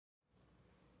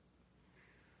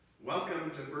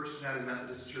Welcome to First United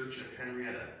Methodist Church of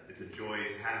Henrietta. It's a joy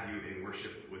to have you in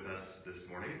worship with us this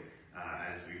morning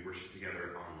as we worship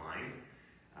together online.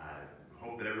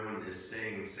 Hope that everyone is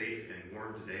staying safe and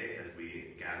warm today as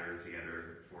we gather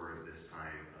together for this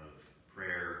time of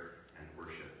prayer and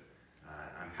worship.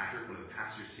 I'm Patrick, one of the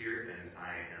pastors here, and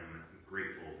I am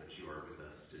grateful that you are with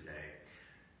us today.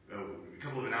 A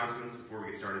couple of announcements before we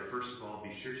get started. First of all,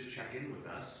 be sure to check in with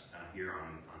us here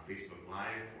on Facebook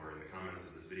Live or in the comments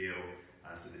of this video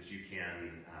so that we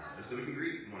can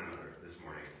greet one another this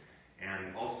morning.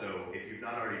 And also, if you've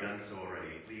not already done so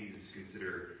already, please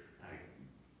consider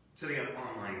setting up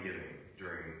online giving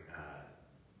during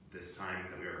this time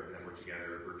that we're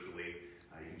together virtually.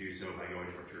 You can do so by going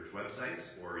to our church website,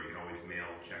 or you can always mail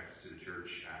checks to the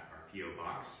church at our P.O.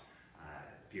 Box,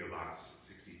 P.O. Box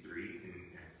 63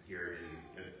 here in,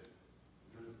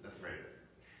 that's right.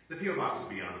 The P.O. Box will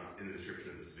be in the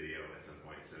description of this video at some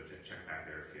point, so check back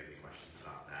there if you have any questions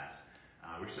about that.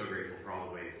 We're so grateful for all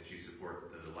the ways that you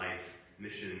support the life,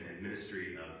 mission, and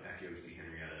ministry of FUMC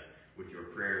Henrietta with your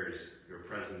prayers, your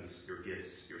presence, your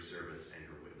gifts, your service, and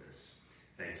your witness.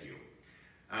 Thank you.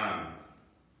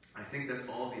 I think that's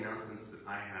all the announcements that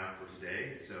I have for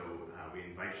today, so we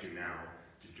invite you now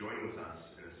to join with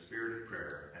us in a spirit of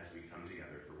prayer as we come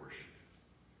together for worship.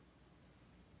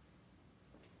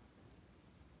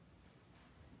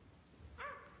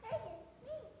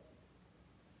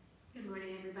 Good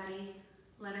morning, everybody.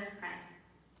 Let us pray.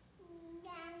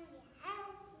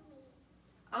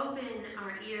 Open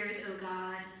our ears, O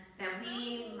God, that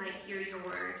we might hear your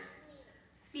word,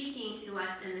 speaking to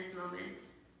us in this moment.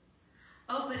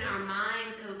 Open our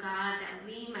minds, O God, that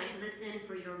we might listen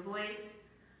for your voice,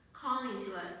 calling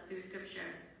to us through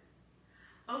Scripture.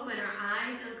 Open our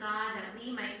eyes, O God, that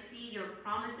we might see your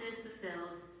promises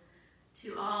fulfilled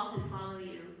to all who follow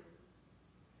you.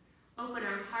 Open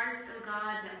our hearts, O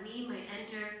God, that we might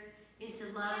enter into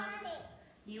love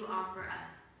you offer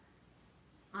us.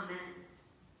 Amen.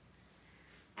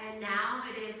 And now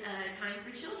it is time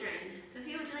for children.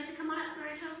 Sophia, would you like to come on up for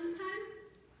our children's time?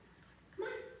 Come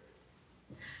on.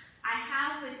 I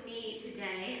have with me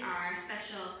today our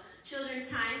special children's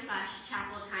time /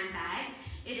 chapel time bag.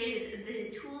 It is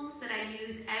the tools that I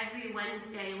use every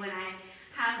Wednesday when I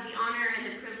have the honor and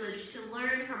the privilege to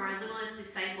learn from our littlest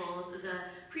disciples, the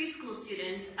preschool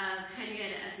students of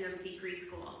Henrietta FUMC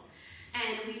Preschool.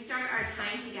 And we start our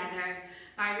time together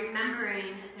by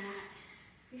remembering that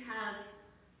we have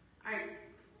our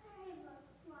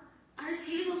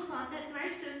tablecloth. That's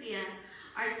right, Sophia.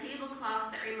 Our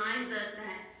tablecloth that reminds us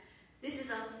that this is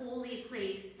a holy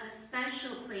place, a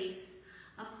special place,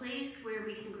 a place where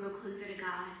we can grow closer to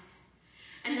God.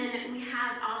 And then we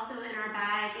have also in our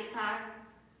bag, it's our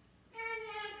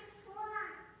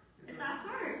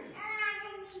heart.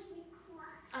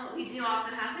 Oh, we do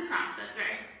also have the cross, that's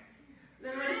right.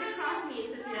 Then what does the cross mean,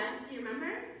 Sophia? Do you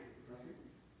remember?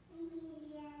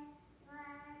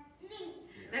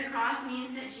 The cross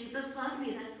means that Jesus loves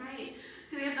me, that's right.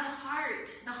 So we have the heart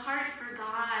for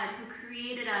God who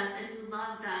created us and who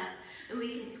loves us, and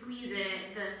we can squeeze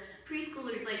it. The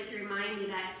preschoolers like to remind me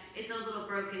that it's a little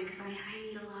broken because I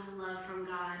need a lot of love from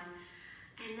God.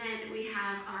 And then we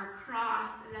have our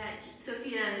cross that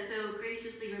Sophia so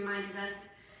graciously reminded us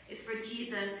it's for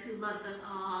Jesus who loves us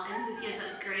all and who gives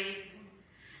us grace.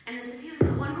 And then Sophia, we've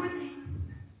got one more thing.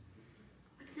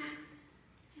 What's next?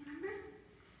 Do you remember?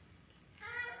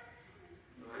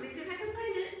 Let me see if I can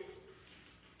find it.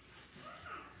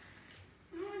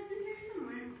 Oh, it's in here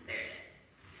somewhere. There it is.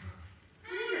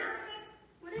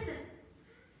 What is it?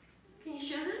 Can you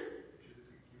show them?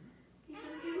 Can you show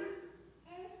the camera?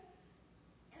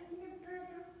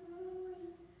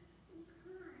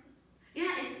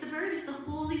 Yeah, it's the bird. It's the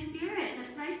Holy Spirit.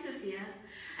 That's right, Sophia.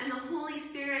 And the Holy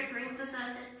Spirit brings us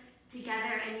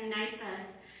together and unites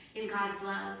us in God's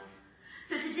love.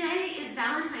 So today is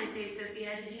Valentine's Day,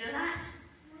 Sophia. Did you know that?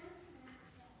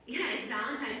 Yeah, it's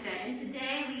Valentine's Day. And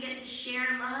today we get to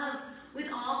share love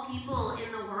with all people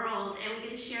in the world. And we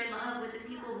get to share love with the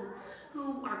people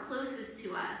who are closest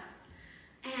to us.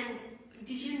 And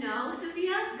did you know,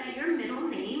 Sophia, that your middle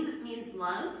name means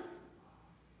love?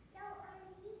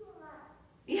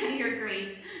 Yeah, you're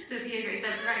Grace. Sophia Grace,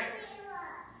 that's right.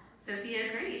 Sophia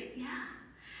Grace, yeah.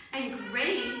 And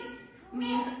grace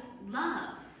means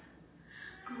love.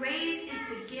 Grace is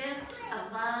the gift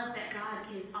of love that God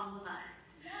gives all of us.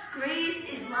 Grace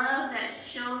is love that's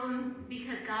shown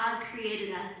because God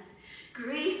created us.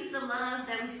 Grace is the love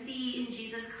that we see in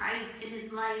Jesus Christ in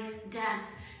his life, death,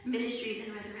 ministries,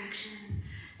 and resurrection.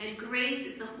 And grace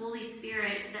is the Holy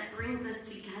Spirit that brings us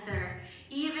together,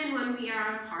 even when we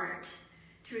are apart,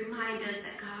 to remind us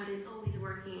that God is always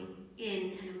working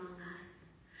in and among us.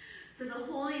 So the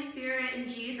Holy Spirit and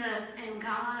Jesus and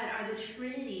God are the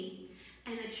Trinity,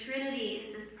 and the Trinity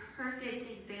is this perfect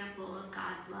example of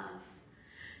God's love.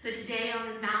 So today, on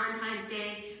this Valentine's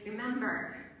Day,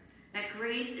 remember that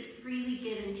grace is freely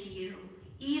given to you.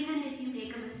 Even if you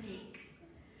make a mistake,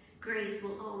 grace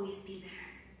will always be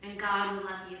there, and God will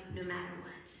love you no matter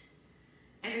what.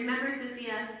 And remember,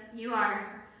 Sophia, you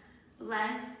are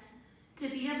blessed to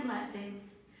be a blessing,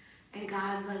 and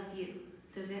God loves you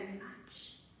so very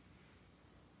much.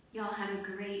 Y'all have a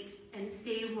great and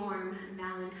stay warm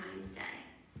Valentine's Day.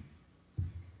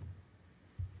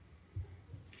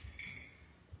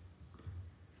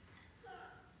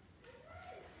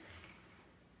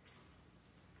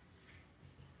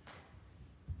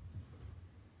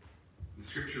 The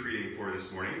scripture reading for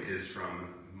this morning is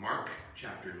from Mark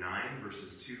chapter 9,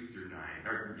 verses 2 through 9.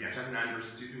 Chapter 9,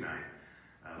 verses 2 through 9.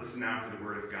 Listen now for the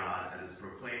word of God as it's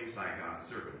proclaimed by God's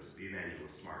servant, the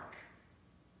evangelist Mark.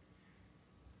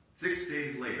 6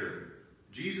 days later,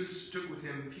 Jesus took with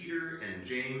him Peter and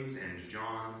James and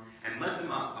John and led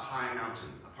them up a high mountain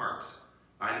apart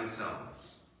by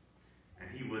themselves. And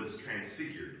he was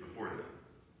transfigured before them,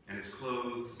 and his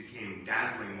clothes became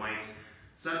dazzling white,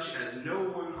 such as no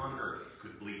one on earth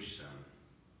could bleach them.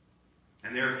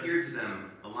 And there appeared to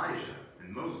them Elijah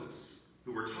and Moses,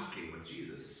 who were talking with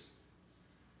Jesus.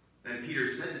 Then Peter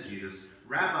said to Jesus,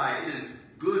 "Rabbi, it is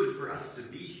good for us to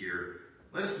be here.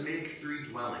 Let us make 3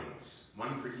 dwellings,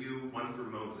 one for you, one for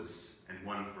Moses, and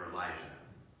one for Elijah."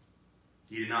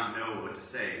 He did not know what to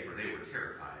say, for they were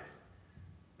terrified.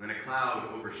 Then a cloud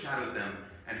overshadowed them,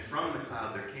 and from the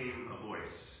cloud there came a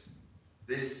voice.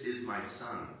 "This is my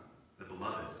son, the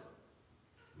beloved.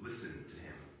 Listen to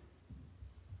him."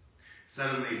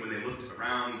 Suddenly, when they looked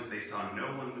around, they saw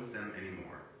no one with them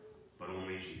anymore, but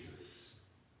only Jesus.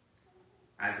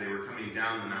 As they were coming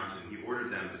down the mountain, he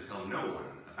ordered them to tell no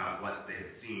one about what they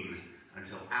had seen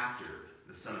until after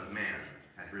the Son of Man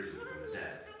had risen from the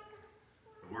dead.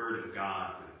 The word of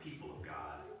God for the people of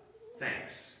God.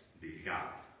 Thanks be to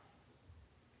God.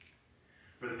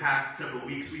 For the past several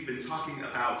weeks, we've been talking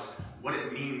about what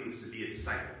it means to be a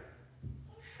disciple.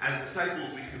 As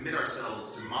disciples, we commit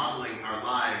ourselves to modeling our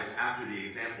lives after the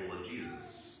example of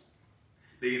Jesus.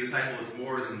 Being a disciple is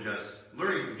more than just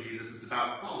learning from Jesus, it's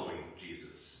about following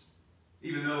Jesus.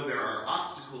 Even though there are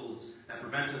obstacles that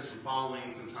prevent us from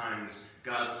following sometimes,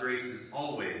 God's grace is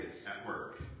always at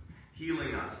work,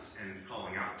 healing us and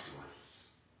calling out to us.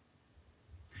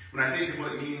 When I think of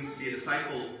what it means to be a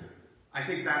disciple, I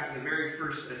think back to the very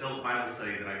first adult Bible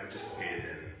study that I participated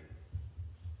in.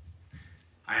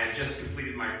 I had just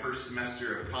completed my first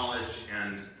semester of college,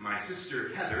 and my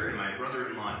sister Heather and my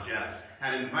brother-in-law Jeff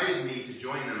had invited me to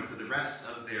join them for the rest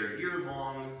of their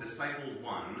year-long Disciple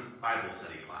 1 Bible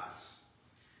study class.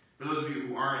 For those of you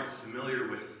who aren't familiar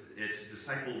with it,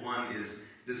 Disciple 1 is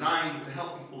designed to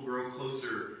help people grow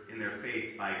closer in their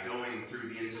faith by going through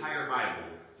the entire Bible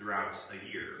throughout a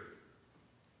year.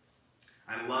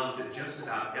 I loved just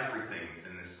about everything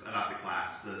about the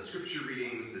class. The scripture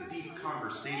readings, the deep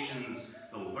conversations,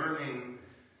 the learning.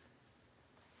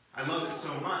 I loved it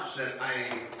so much that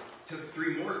I took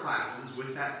 3 more classes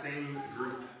with that same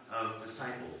group of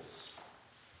disciples.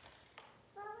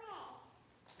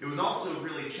 It was also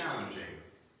really challenging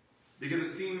because it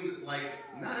seemed like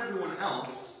not everyone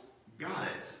else got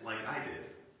it like I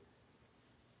did.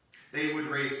 They would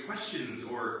raise questions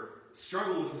or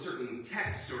struggle with a certain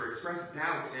text or express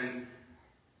doubt, and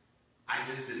I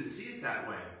just didn't see it that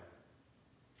way.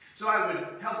 So I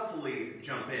would helpfully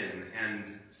jump in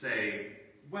and say,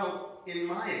 well, in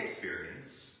my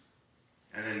experience,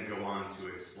 and then go on to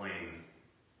explain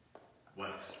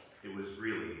what it was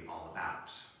really all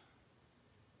about.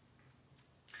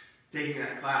 Taking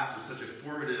that class was such a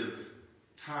formative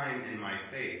time in my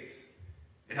faith.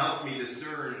 It helped me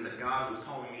discern that God was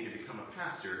calling me to become a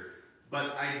pastor,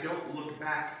 but I don't look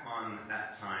back on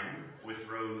that time with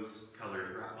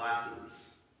rose-colored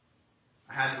glasses.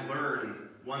 I had to learn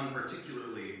one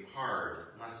particularly hard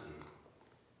lesson.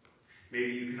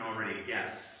 Maybe you can already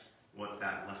guess what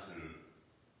that lesson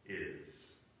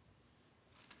is.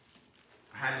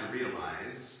 I had to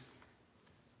realize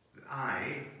that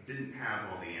I didn't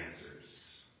have all the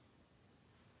answers.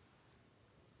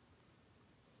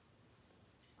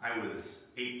 I was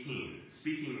 18,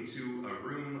 speaking to a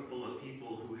room full of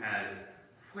people who had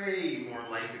way more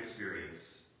life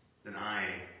experience than I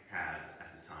had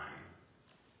at the time,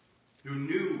 who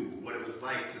knew what it was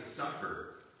like to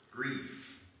suffer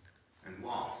grief and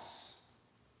loss,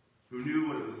 who knew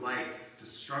what it was like to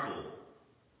struggle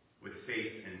with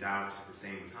faith and doubt at the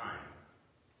same time.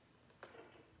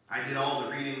 I did all the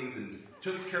readings and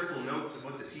took careful notes of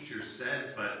what the teachers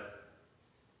said, but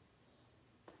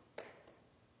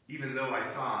even though I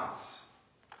thought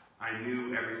I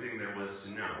knew everything there was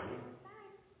to know,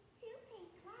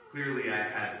 clearly I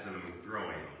had some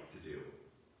growing to do.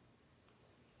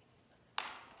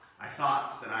 I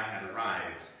thought that I had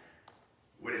arrived,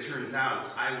 when it turns out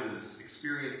I was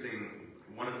experiencing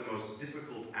one of the most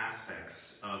difficult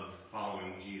aspects of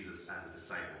following Jesus as a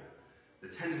disciple, the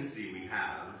tendency we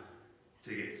have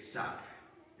to get stuck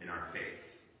in our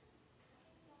faith.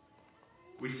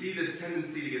 We see this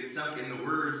tendency to get stuck in the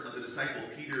words of the disciple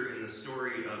Peter in the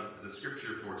story of the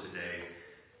scripture for today.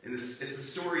 It's the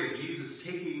story of Jesus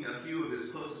taking a few of his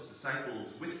closest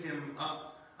disciples with him up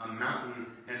a mountain,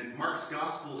 and Mark's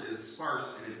gospel is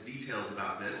sparse in its details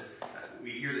about this.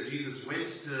 We hear that Jesus went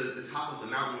to the top of the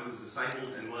mountain with his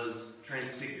disciples and was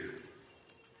transfigured.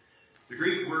 The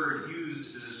Greek word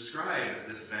used to describe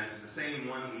this event is the same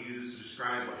one we use to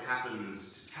describe what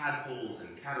happens to tadpoles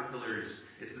and caterpillars.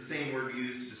 It's the same word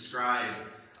used to describe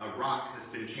a rock that's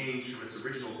been changed from its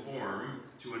original form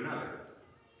to another.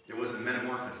 It was a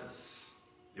metamorphosis.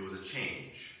 It was a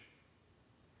change.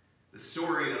 The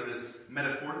story of this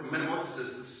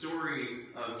metamorphosis, the story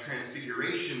of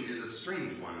transfiguration, is a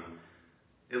strange one.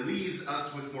 It leaves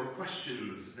us with more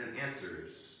questions than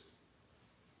answers.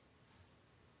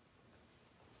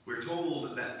 We're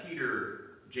told that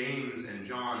Peter, James, and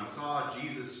John saw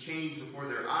Jesus change before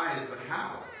their eyes, but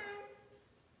how?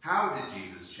 How did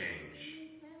Jesus change?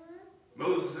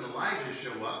 Moses and Elijah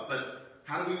show up, but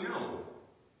how do we know?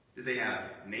 Did they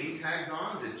have name tags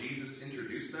on? Did Jesus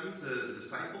introduce them to the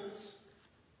disciples?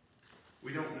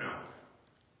 We don't know.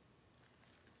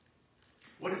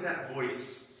 What did that voice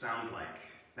sound like?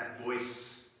 That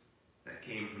voice that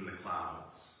came from the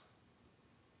clouds?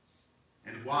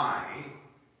 And why,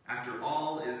 after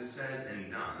all is said and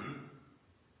done,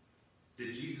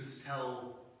 did Jesus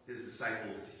tell his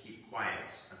disciples to keep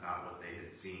quiet about what they had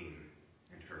seen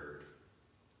and heard?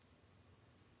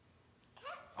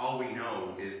 All we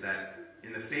know is that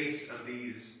in the face of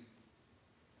these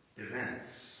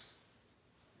events,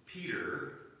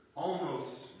 Peter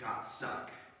almost got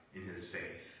stuck in his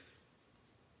faith.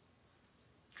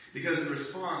 Because in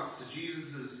response to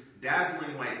Jesus'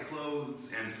 dazzling white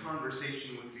clothes and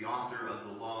conversation with the author of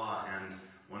the law and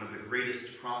one of the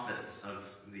greatest prophets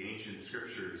of the ancient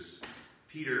scriptures,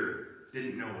 Peter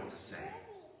didn't know what to say.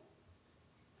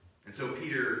 And so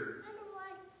Peter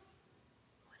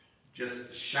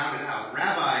just shouted out,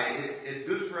 "Rabbi, it's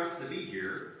good for us to be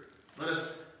here. Let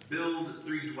us build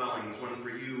 3 dwellings, one for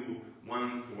you,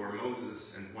 one for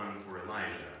Moses, and one for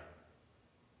Elijah."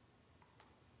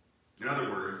 In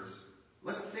other words,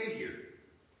 let's stay here.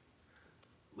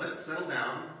 Let's settle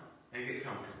down and get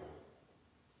comfortable.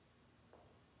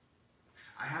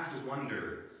 I have to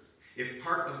wonder if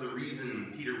part of the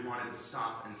reason Peter wanted to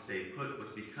stop and stay put was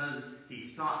because he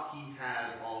thought he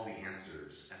had all the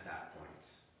answers at that point.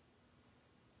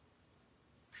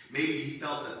 Maybe he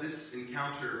felt that this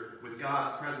encounter with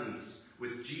God's presence,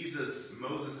 with Jesus,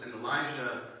 Moses, and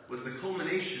Elijah, was the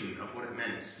culmination of what it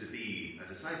meant to be a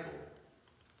disciple.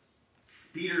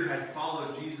 Peter had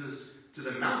followed Jesus to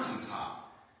the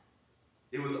mountaintop.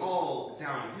 It was all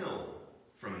downhill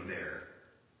from there,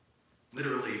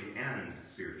 literally and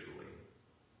spiritually.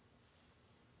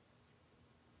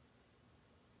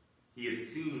 He had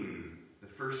seen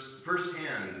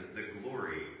firsthand the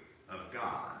glory of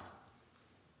God.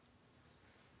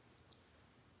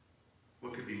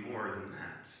 What could be more than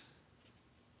that?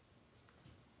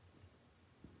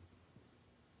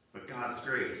 But God's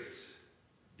grace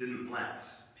didn't let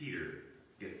Peter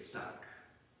get stuck.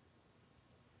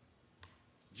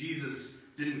 Jesus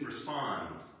didn't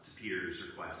respond to Peter's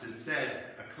request.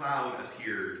 Instead, a cloud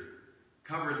appeared,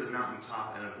 covered the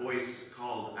mountaintop, and a voice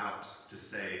called out to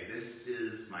say, "This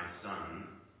is my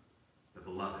son, the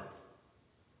beloved.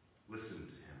 Listen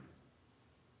to him."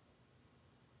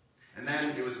 And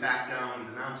then it was back down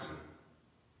the mountain,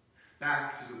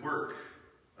 back to the work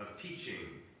of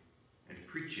teaching and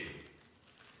preaching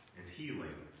and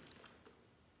healing.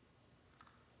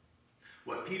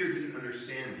 What Peter didn't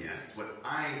understand yet, what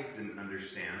I didn't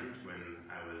understand when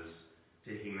I was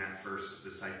taking that first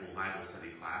disciple Bible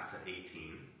study class at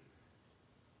 18,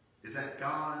 is that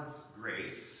God's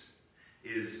grace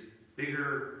is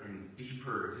bigger and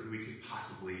deeper than we could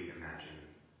possibly imagine.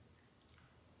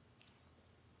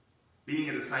 Being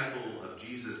a disciple of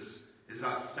Jesus is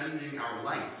about spending our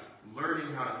life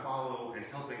learning how to follow and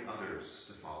helping others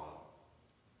to follow.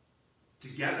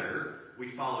 Together,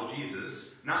 we follow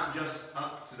Jesus, not just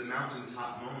up to the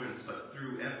mountaintop moments, but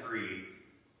through every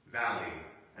valley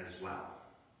as well.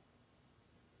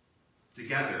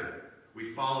 Together,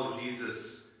 we follow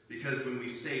Jesus because when we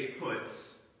stay put,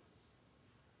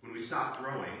 when we stop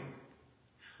growing,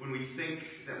 when we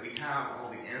think that we have all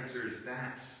the answers,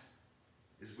 that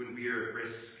is when we are at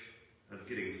risk of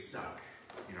getting stuck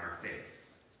in our faith.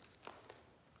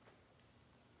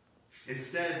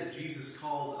 Instead, Jesus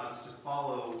calls us to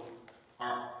follow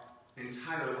our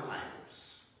entire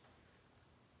lives.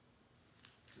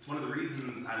 It's one of the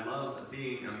reasons I love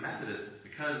being a Methodist. It's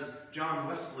because John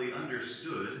Wesley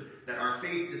understood that our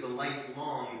faith is a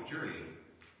lifelong journey.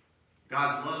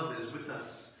 God's love is with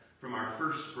us from our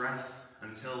first breath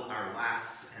until our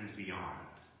last and beyond.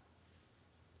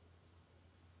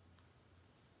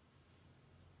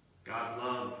 God's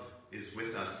love is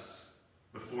with us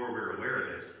before we're aware of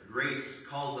it. Grace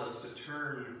calls us to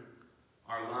turn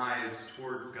our lives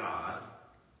towards God,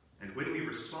 and when we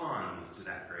respond to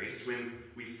that grace, when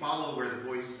we follow where the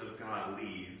voice of God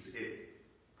leads, it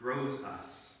grows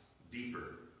us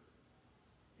deeper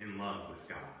in love with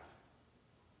God.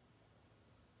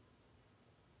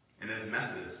 And as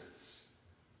Methodists,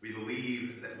 we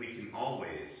believe that we can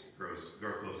always grow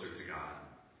closer to God.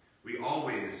 We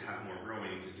always have more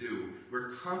growing to do.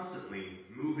 We're constantly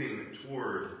moving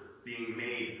toward being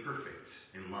made perfect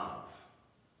in love.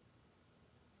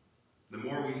 The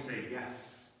more we say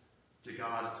yes to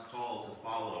God's call to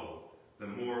follow, the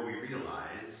more we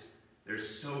realize there's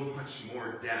so much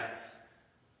more depth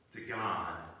to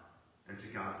God and to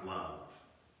God's love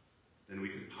than we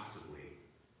could possibly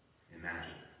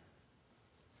imagine.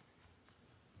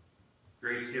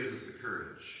 Grace gives us the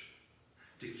courage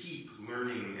to keep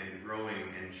learning and growing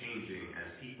and changing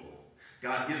as people.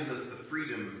 God gives us the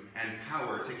freedom and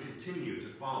power to continue to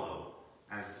follow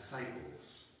as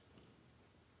disciples.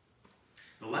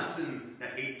 The lesson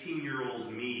that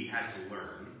 18-year-old me had to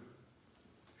learn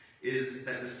is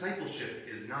that discipleship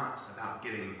is not about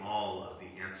getting all of the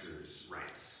answers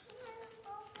right.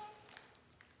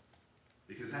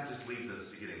 Because that just leads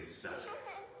us to getting stuck.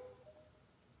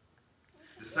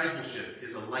 Discipleship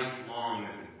is a lifelong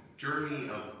journey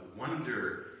of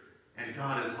wonder, and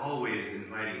God is always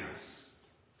inviting us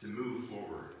to move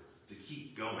forward, to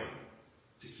keep going,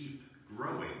 to keep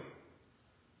growing,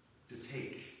 to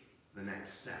take the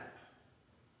next step.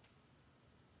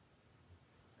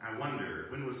 I wonder,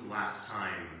 when was the last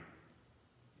time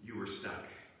you were stuck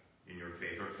in your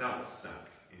faith or felt stuck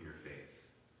in your faith?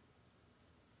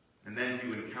 And then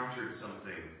you encountered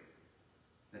something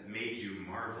that made you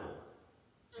marvel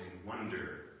and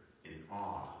wonder in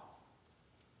awe.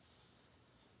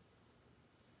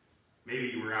 Maybe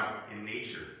you were out in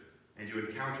nature and you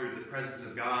encountered the presence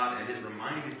of God, and it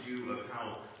reminded you of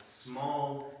how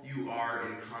small you are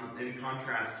in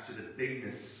contrast to the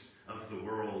bigness of the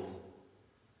world.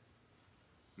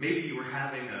 Maybe you were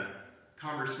having a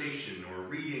conversation or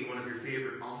reading one of your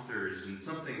favorite authors, and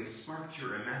something sparked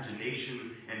your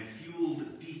imagination and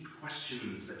fueled deep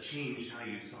questions that changed how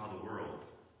you saw the world.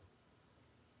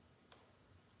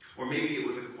 Or maybe it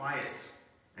was a quiet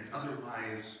and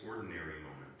otherwise ordinary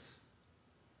moment.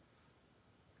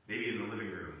 Maybe in the living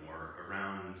room or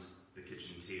around the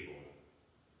kitchen table,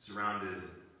 surrounded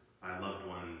by loved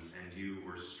ones, and you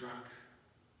were struck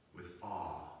with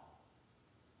awe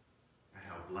at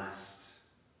how blessed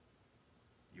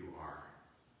you are.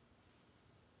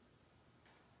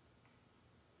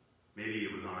 Maybe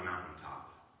it was on a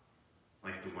mountaintop,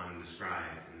 like the one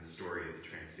described in the story of the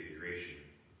Transfiguration.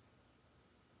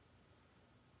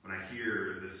 When I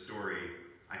hear this story,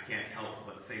 I can't help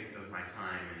but think of my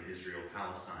time in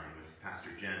Israel-Palestine with Pastor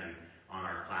Jen on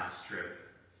our class trip.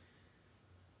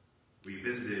 We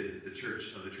visited the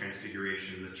Church of the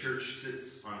Transfiguration. The church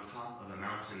sits on top of a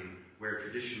mountain where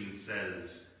tradition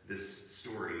says this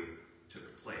story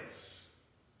took place.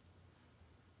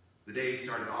 The day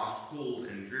started off cold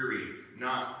and dreary,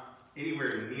 not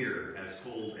anywhere near as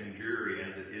cold and dreary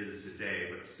as it is today,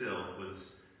 but still it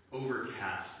was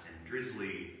overcast and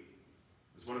drizzly.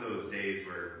 It was one of those days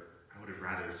where I would have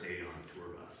rather stayed on the tour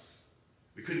bus.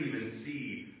 We couldn't even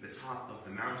see the top of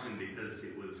the mountain because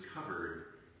it was covered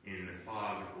in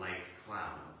fog-like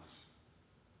clouds.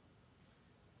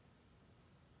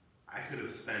 I could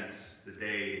have spent the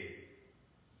day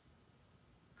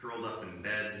curled up in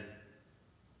bed,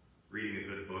 reading a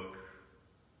good book,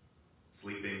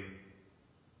 sleeping,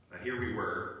 but here we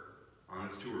were on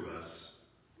this tour bus,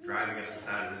 driving up the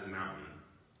side of this mountain.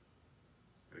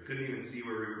 We couldn't even see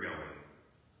where we were going.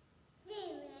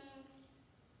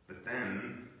 But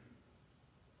then,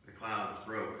 the clouds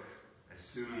broke as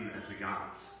soon as we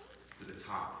got to the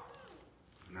top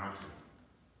of the mountain.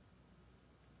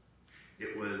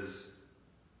 It was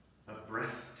a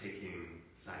breathtaking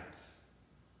sight.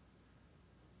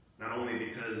 not only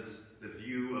because the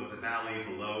view of the valley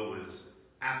below was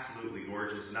absolutely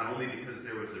gorgeous, not only because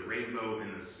there was a rainbow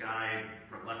in the sky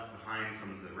left behind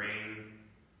from the rain,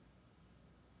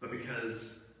 but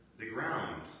because the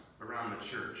ground around the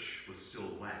church was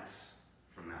still wet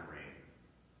from that rain.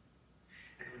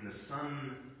 And when the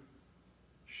sun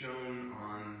shone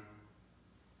on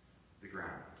the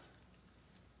ground,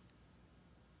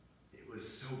 it was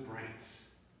so bright,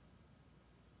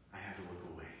 I had to look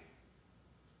away.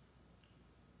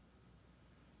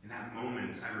 In that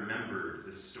moment, I remembered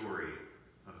the story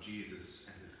of Jesus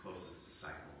and his closest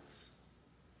disciples.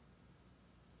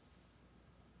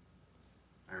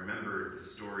 I remembered the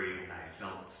story and I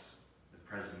felt the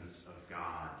presence of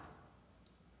God.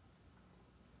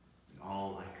 And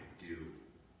all I could do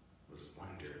was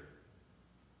wonder.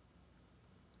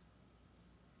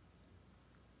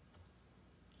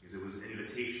 Because it was an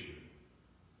invitation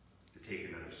to take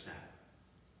another step.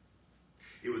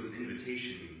 It was an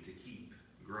invitation to keep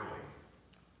growing,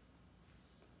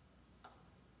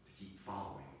 to keep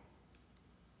following.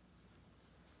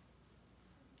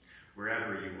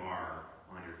 Wherever you are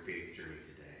on your faith journey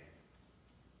today,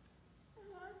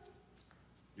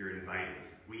 you're invited,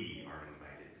 we are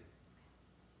invited,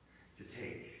 to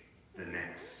take the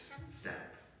next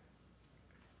step.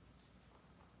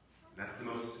 That's the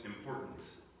most important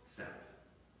step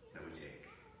that we take,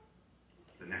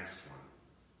 the next one.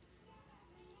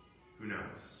 Who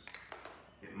knows?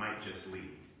 It might just lead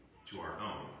to our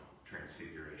own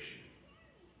transfiguration.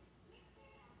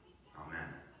 Amen.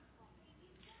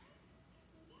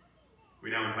 We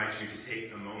now invite you to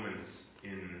take a moment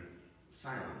in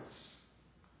silence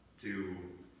to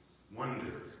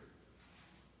wonder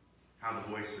how the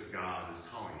voice of God is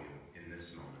calling you in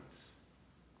this moment.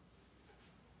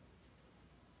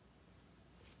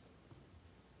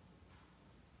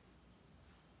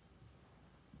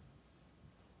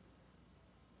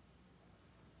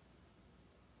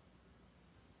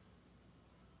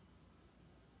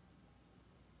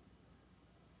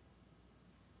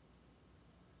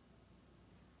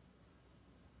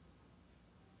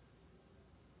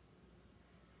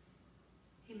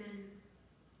 Amen.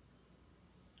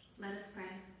 Let us pray.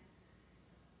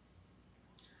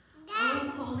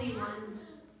 O Holy One,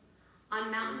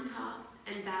 on mountaintops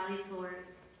and valley floors,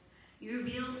 you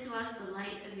reveal to us the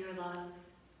light of your love.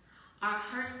 Our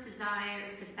heart's desire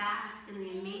is to bask in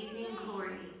the amazing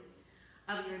glory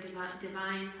of your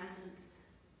divine presence.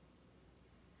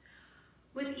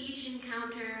 With each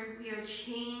encounter, we are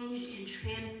changed and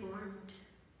transformed.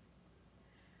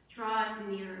 Draw us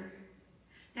nearer,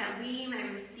 that we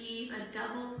might receive a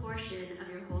double portion of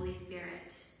your Holy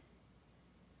Spirit.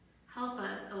 Help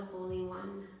us, O Holy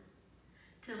One,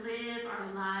 to live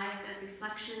our lives as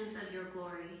reflections of your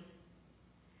glory.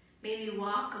 May we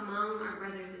walk among our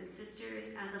brothers and sisters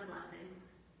as a blessing,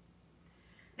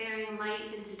 bearing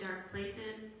light into dark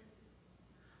places,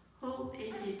 hope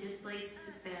into displaced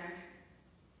despair,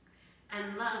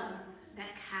 and love that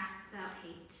casts out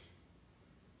hate.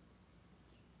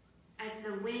 As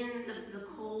the winds of the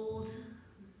cold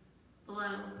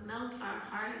blow, melt our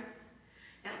hearts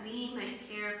that we might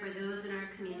care for those in our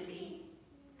community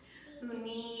who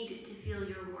need to feel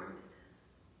your warmth.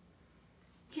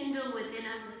 Kindle within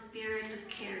us a spirit of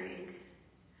caring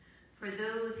for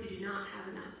those who do not have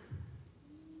enough.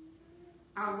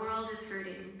 Our world is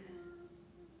hurting,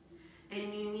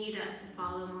 and you need us to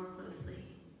follow more closely.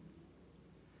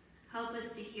 Help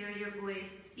us to hear your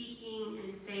voice speaking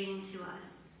and saying to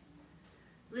us,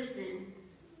 listen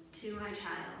to my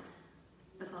child,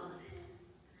 the beloved,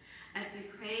 as we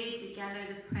pray together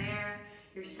the prayer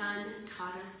your Son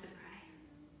taught us to pray.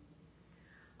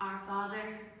 Our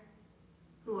Father,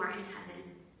 who art in heaven,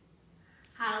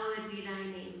 hallowed be thy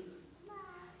name.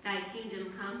 Thy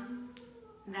kingdom come,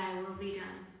 thy will be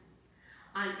done,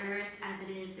 on earth as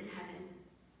it is in heaven.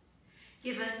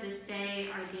 Give us this day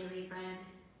our daily bread,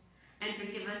 and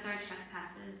forgive us our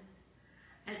trespasses,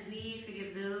 as we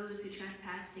forgive those who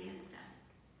trespass against us.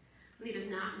 Lead us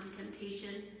not into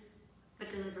temptation, but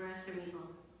deliver us from evil.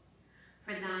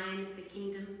 For thine is the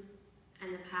kingdom,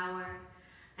 and the power,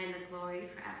 and the glory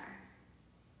forever.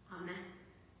 Amen.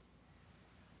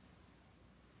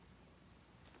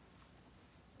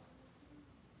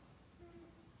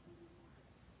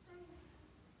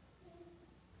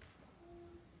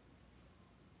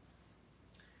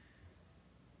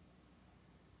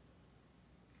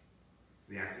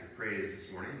 The act of praise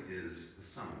this morning is the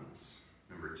summons,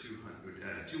 number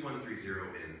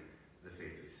 2130 in the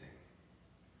Faith We Sing.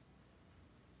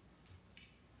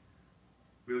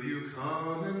 Will you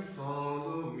come and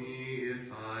follow me if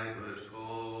I but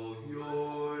call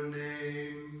your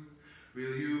name?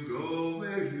 Will you go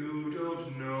where you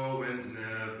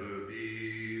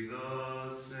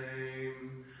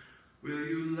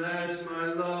let my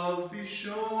love be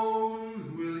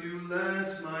shown? Will you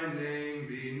let my name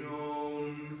be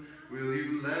known? Will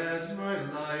you let my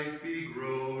life be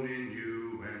grown in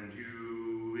you and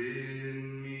you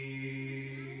in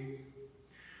me?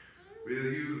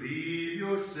 Will you leave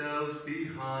yourself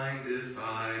behind if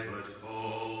I but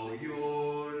call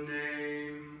your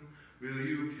name? Will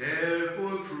you care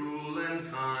for cruel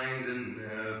and kind and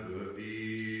never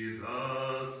be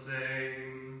the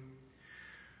same?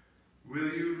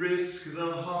 Will you risk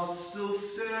the hostile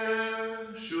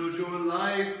stare, should your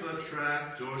life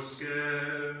attract or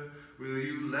scare? Will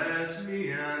you let me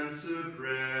answer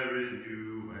prayer in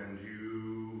you and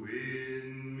you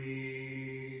in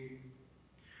me?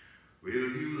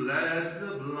 Will you let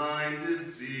the blinded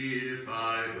see if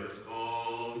I but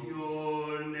call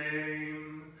your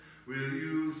name? Will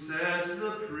you set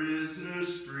the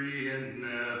prisoners free and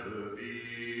never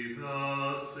be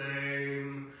the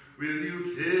same? Will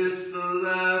you kiss the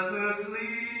leper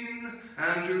clean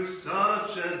and do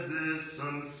such as this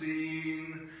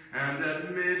unseen and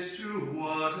admit to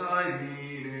what I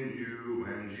mean in you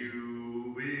and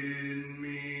you in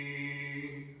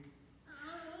me?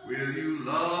 Will you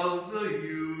love the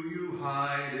you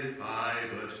hide if I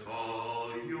but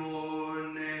call your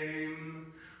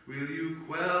name? Will you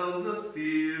quell the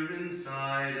fear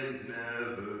inside and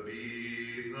never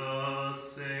be the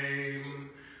same?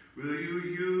 Will you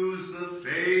use the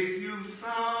faith you've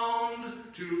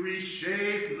found to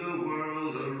reshape the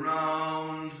world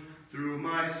around through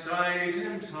my sight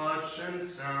and touch and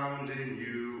sound in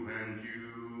you and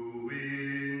you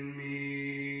in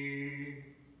me?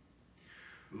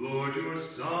 Lord, your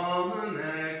summon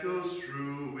echoes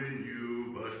true when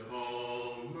you but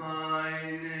call my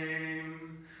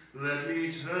name. Let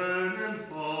me turn and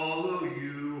follow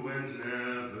you and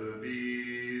never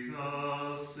be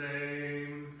the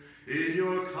same. In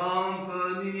your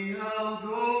company I'll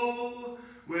go,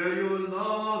 where your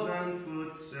love and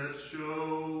footsteps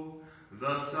show.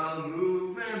 Thus I'll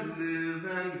move and live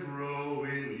and grow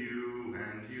in you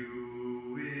and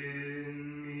you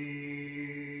in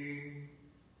me.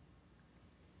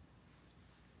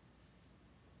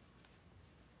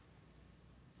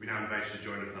 We now invite you to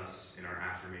join with us in our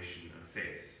affirmation of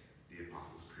faith, the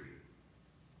Apostles' Creed.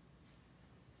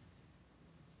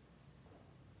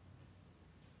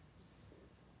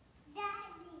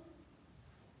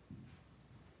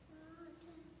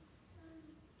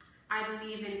 I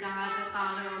believe in God, the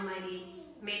Father Almighty,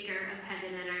 maker of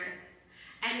heaven and earth,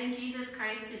 and in Jesus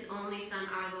Christ, his only Son,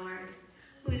 our Lord,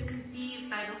 who is conceived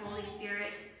by the Holy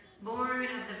Spirit, born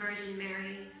of the Virgin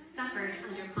Mary, suffered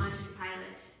under Pontius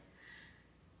Pilate,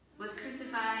 was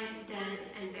crucified, dead,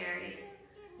 and buried.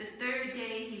 The third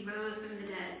day he rose from the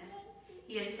dead.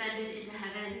 He ascended into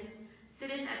heaven,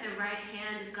 sitteth at the right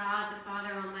hand of God, the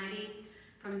Father Almighty.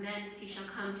 From thence he shall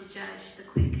come to judge the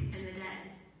quick and the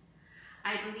dead.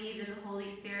 I believe in the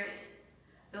Holy Spirit,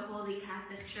 the Holy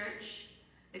Catholic Church,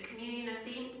 the communion of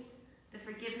saints, the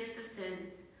forgiveness of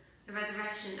sins, the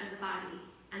resurrection of the body,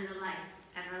 and the life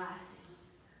everlasting.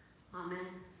 Amen.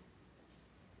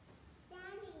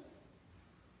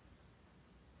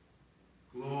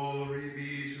 Glory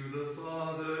be to the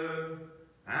Father,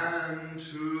 and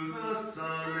to the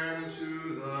Son, and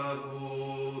to the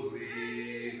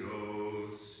Holy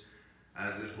Ghost,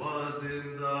 as it was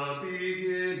in the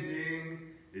beginning,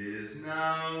 is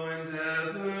now, and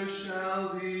ever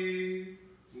shall be,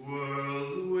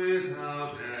 world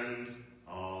without end.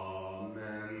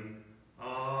 Amen.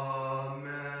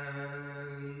 Amen.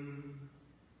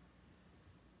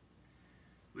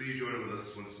 Will you join with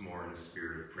us once more in a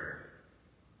spirit of prayer?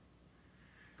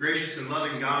 Gracious and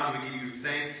loving God, we give you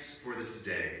thanks for this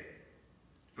day,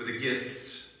 for the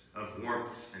gifts of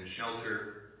warmth and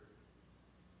shelter,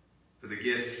 for the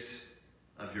gift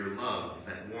of your love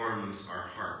that warms our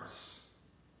hearts.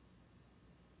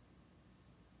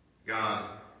 God,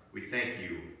 we thank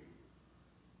you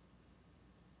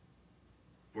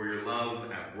for your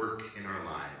love at work in our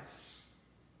lives,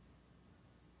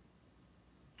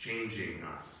 changing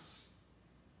us,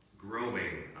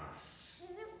 growing us,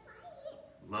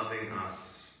 loving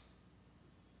us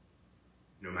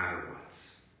no matter what.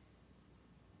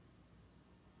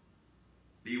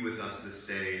 Be with us this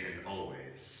day and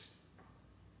always.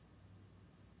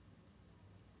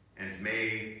 And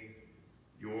may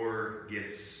your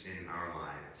gifts in our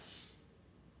lives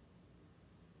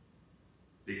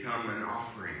become an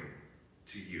offering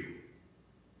to you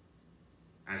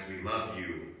as we love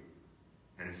you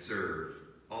and serve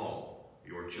all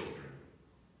your children.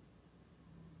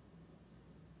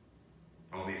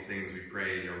 All these things we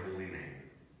pray in your holy name.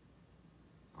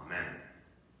 Amen.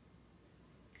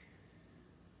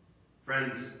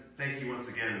 Friends, thank you once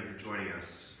again for joining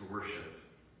us for worship.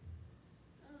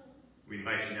 We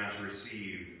invite you now to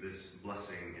receive this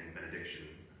blessing and benediction.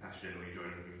 Pastor Jen, will you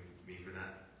join me for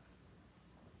that?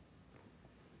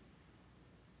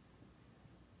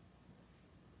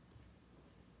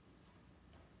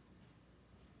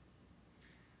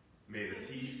 May the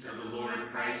peace of the Lord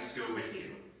Christ go with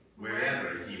you,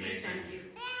 wherever he may send you.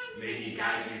 May he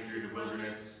guide you through the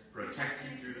wilderness, protect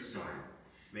you through the storm.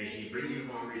 May he bring you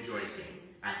home rejoicing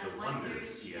at the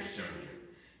wonders he has shown you.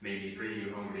 May he bring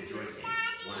you home rejoicing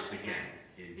once again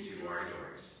into our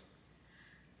doors.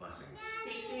 Blessings.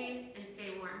 Stay safe and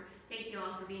stay warm. Thank you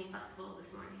all for being flexible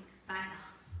this morning.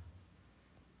 Bye.